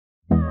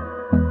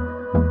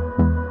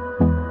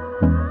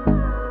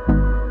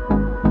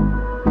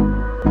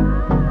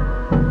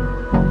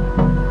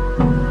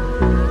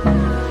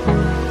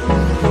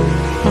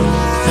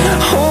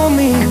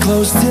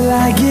close till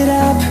I get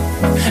up.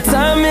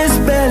 Time is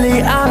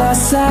barely on our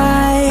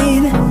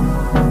side.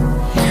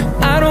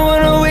 I don't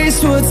wanna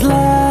waste what's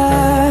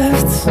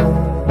left.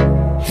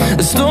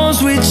 The storms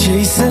we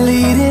chase are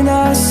leading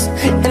us,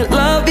 and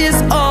love is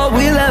all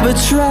we'll ever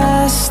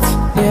trust.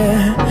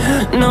 Yeah,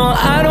 no,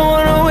 I don't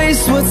wanna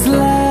waste what's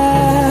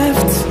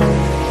left.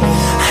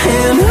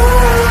 And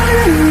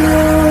on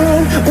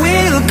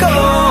we'll go,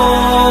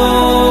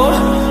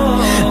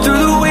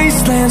 through the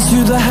wastelands,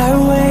 through the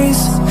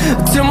highways,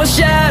 till my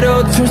shadow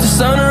turns to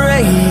sun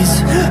rays.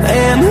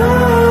 And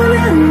on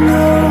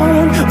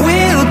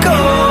we'll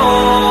go,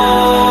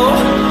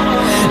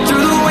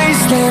 through the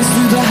wastelands,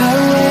 through the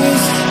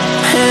highways,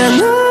 and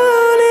on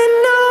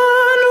we'll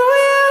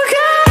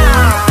go.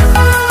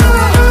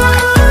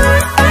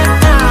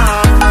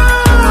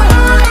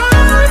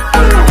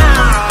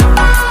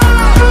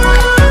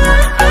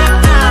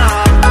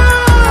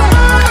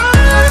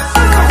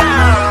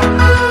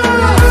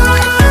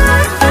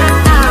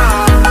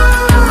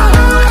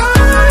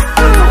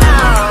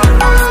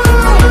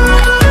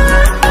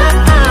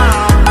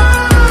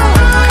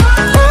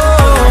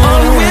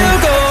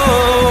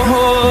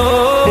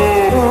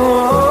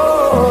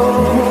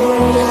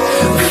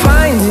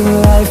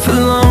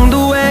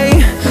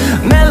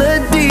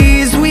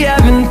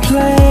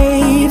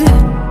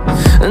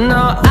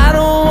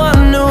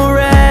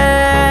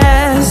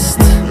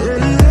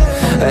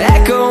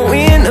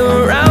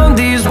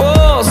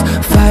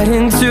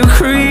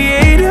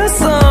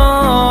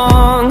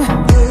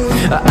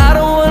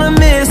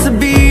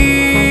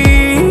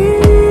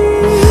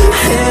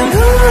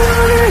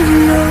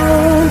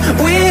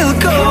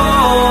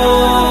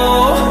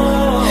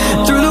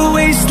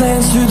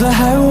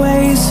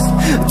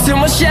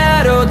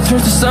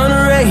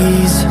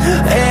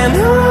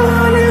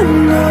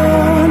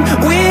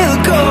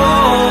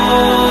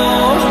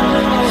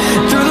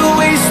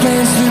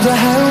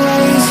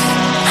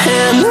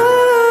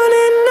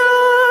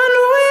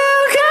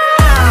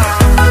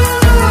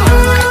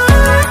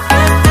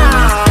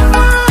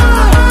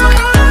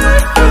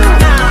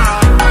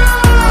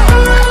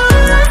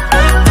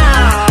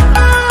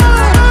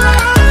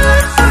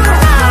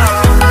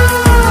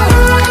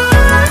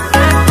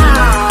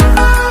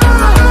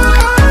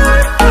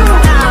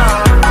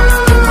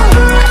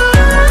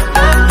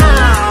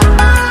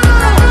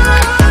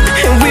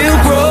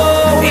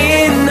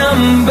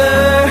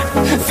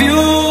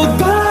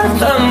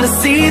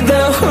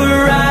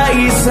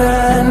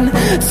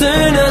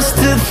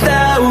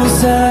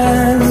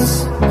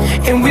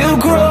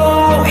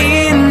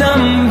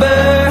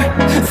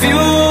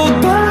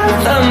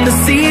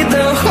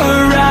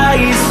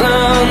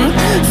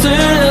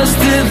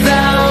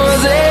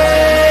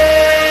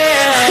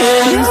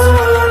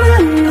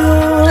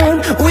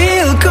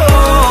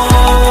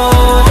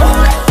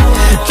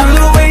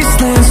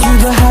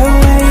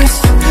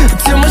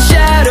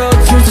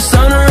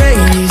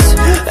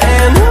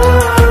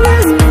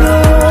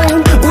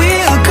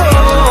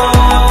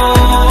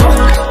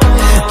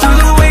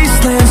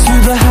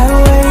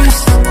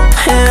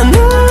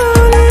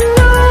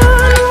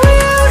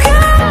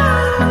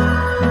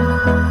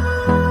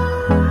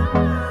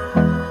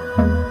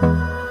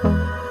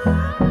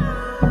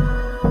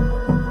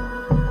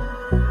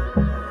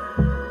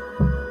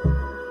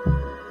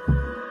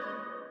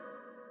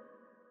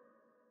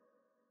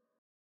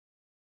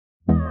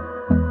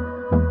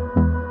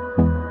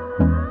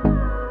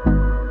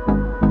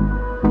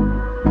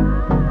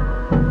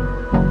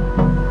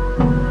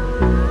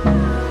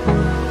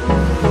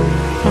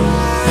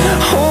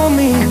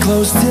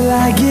 Till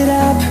I get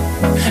up,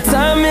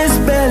 time is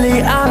barely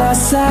on our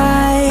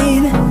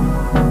side.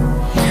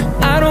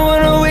 I don't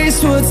wanna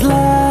waste what's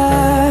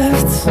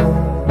left.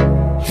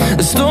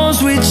 The storms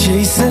we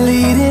chase are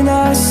leading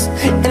us,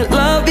 and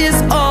love is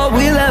all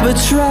we'll ever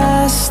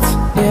trust.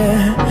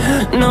 Yeah,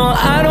 no,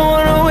 I don't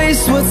wanna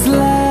waste what's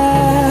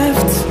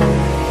left.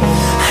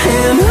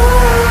 And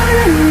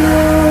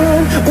on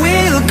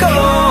we'll go,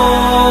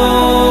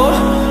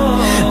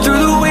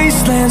 through the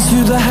wastelands,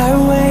 through the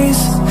highways,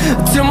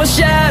 till my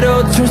shadow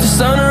turns to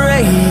sun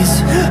rays.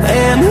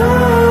 And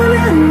on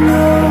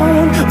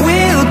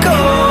we'll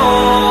go,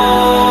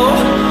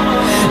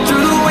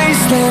 through the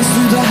wastelands,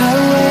 through the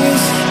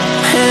highways,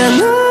 and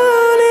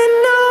on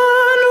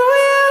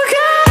we'll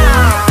go.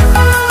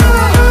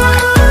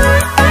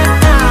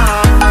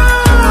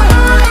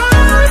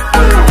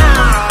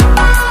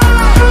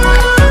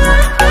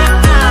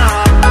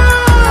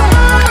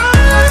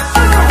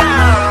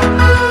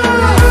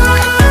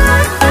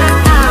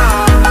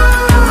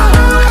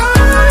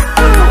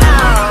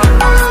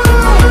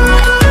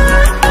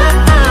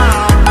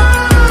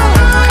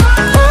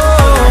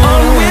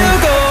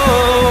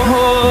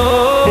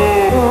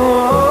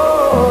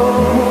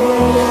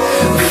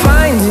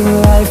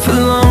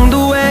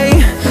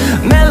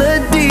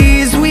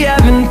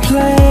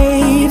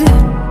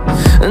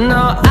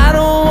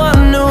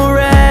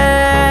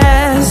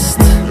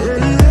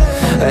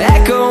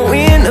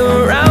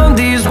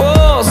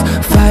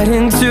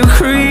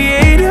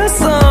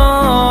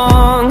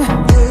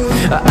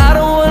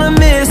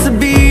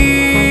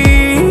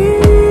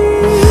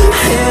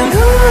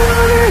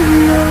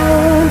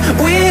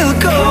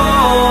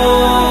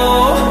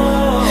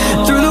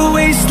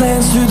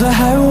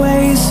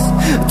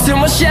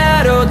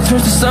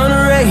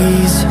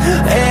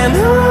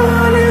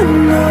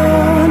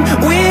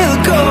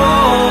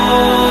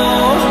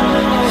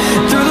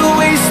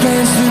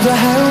 through the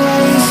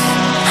highways,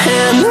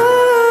 and